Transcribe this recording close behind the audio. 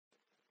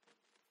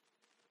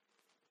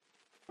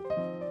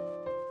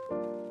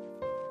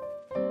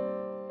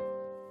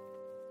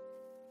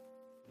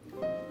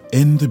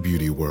In the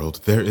beauty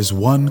world, there is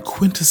one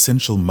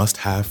quintessential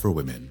must-have for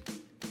women: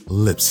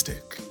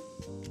 lipstick.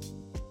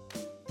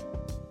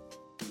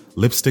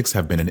 Lipsticks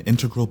have been an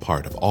integral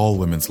part of all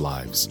women's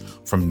lives,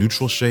 from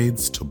neutral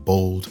shades to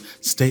bold,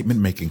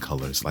 statement-making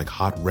colors like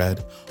hot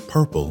red,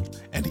 purple,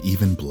 and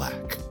even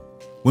black.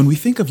 When we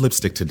think of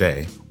lipstick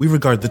today, we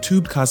regard the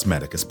tube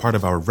cosmetic as part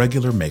of our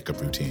regular makeup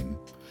routine.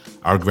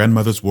 Our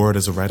grandmothers wore it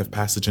as a rite of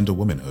passage into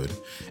womanhood,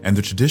 and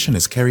the tradition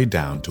is carried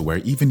down to where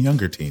even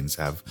younger teens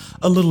have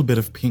a little bit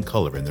of pink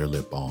color in their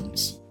lip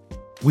balms.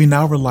 We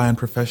now rely on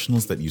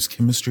professionals that use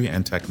chemistry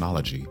and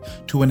technology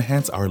to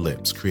enhance our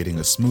lips, creating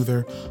a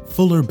smoother,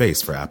 fuller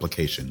base for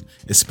application,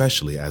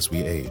 especially as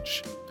we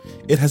age.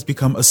 It has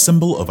become a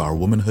symbol of our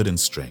womanhood and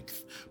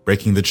strength,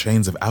 breaking the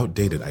chains of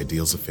outdated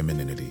ideals of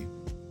femininity.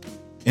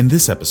 In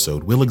this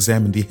episode, we'll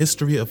examine the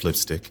history of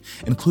lipstick,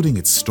 including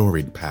its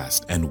storied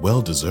past and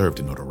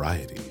well-deserved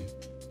notoriety.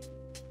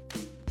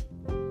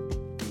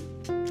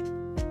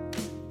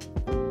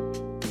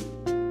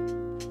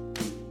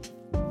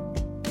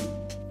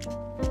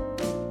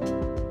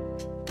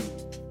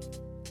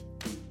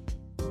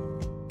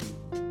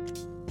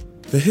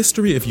 The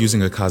history of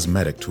using a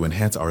cosmetic to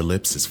enhance our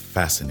lips is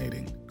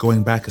fascinating,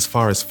 going back as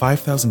far as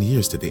 5,000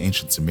 years to the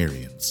ancient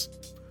Sumerians.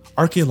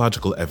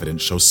 Archaeological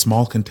evidence shows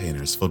small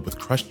containers filled with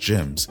crushed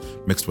gems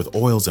mixed with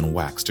oils and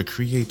wax to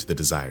create the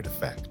desired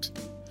effect.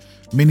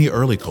 Many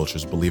early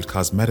cultures believed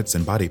cosmetics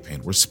and body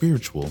paint were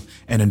spiritual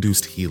and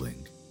induced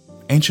healing.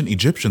 Ancient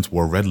Egyptians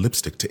wore red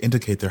lipstick to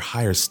indicate their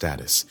higher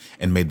status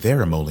and made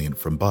their emollient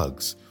from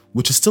bugs,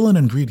 which is still an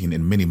ingredient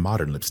in many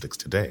modern lipsticks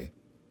today.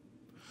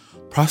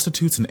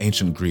 Prostitutes in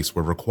ancient Greece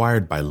were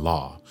required by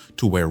law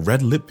to wear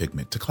red lip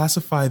pigment to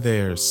classify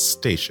their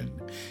station,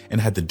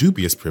 and had the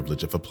dubious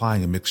privilege of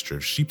applying a mixture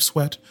of sheep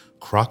sweat,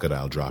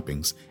 crocodile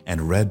droppings,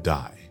 and red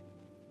dye.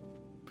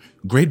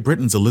 Great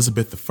Britain's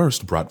Elizabeth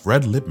I brought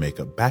red lip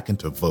makeup back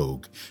into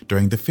vogue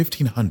during the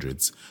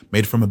 1500s,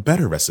 made from a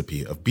better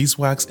recipe of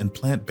beeswax and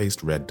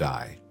plant-based red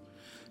dye.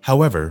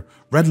 However,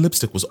 red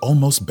lipstick was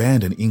almost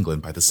banned in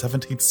England by the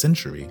 17th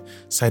century,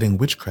 citing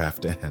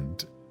witchcraft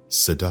and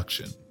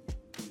seduction.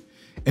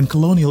 In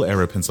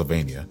colonial-era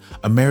Pennsylvania,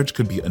 a marriage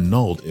could be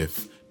annulled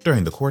if,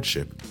 during the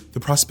courtship, the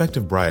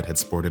prospective bride had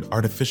sported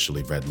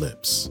artificially red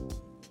lips.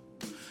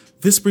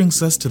 This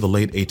brings us to the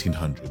late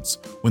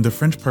 1800s, when the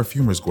French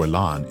perfumers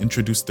Guerlain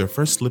introduced their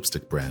first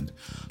lipstick brand,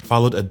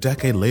 followed a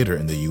decade later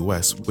in the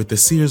US with the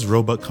Sears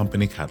Roebuck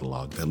Company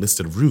catalog that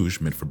listed rouge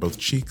meant for both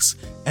cheeks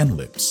and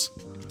lips.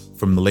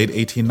 From the late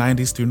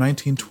 1890s through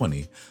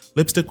 1920,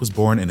 lipstick was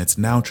born in its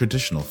now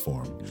traditional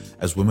form,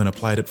 as women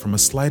applied it from a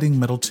sliding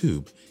metal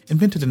tube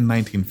invented in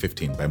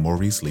 1915 by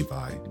Maurice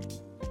Levi.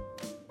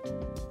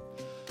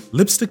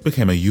 Lipstick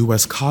became a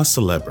U.S. cause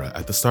célèbre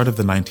at the start of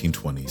the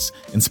 1920s,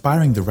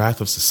 inspiring the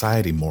wrath of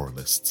society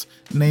moralists,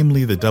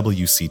 namely the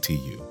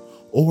WCTU,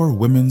 or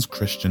Women's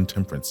Christian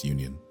Temperance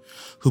Union,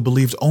 who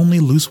believed only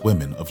loose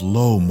women of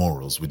low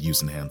morals would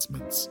use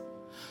enhancements.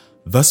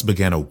 Thus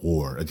began a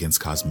war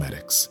against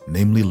cosmetics,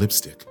 namely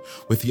lipstick,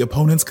 with the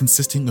opponents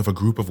consisting of a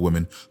group of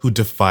women who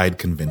defied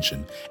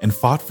convention and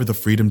fought for the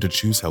freedom to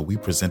choose how we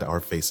present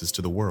our faces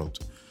to the world,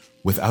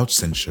 without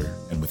censure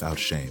and without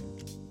shame.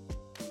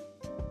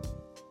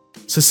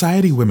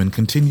 Society women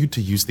continued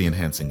to use the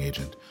enhancing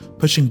agent,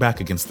 pushing back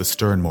against the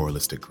stern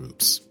moralistic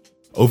groups.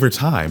 Over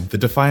time, the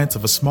defiance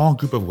of a small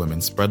group of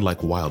women spread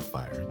like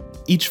wildfire.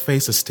 Each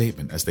faced a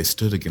statement as they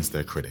stood against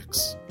their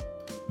critics.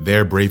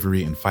 Their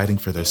bravery in fighting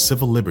for their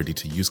civil liberty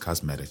to use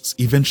cosmetics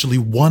eventually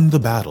won the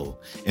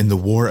battle in the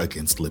war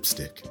against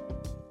lipstick.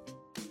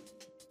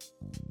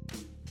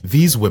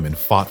 These women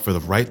fought for the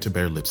right to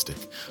bear lipstick,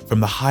 from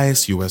the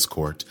highest U.S.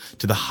 court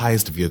to the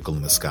highest vehicle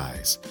in the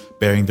skies,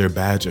 bearing their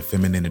badge of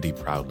femininity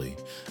proudly,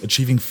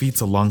 achieving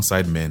feats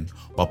alongside men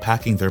while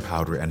packing their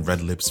powder and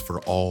red lips for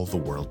all the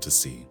world to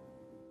see.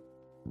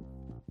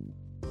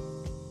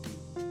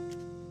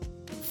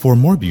 For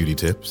more beauty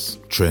tips,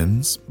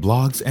 trends,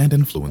 blogs, and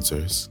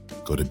influencers,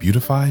 go to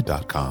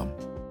beautify.com.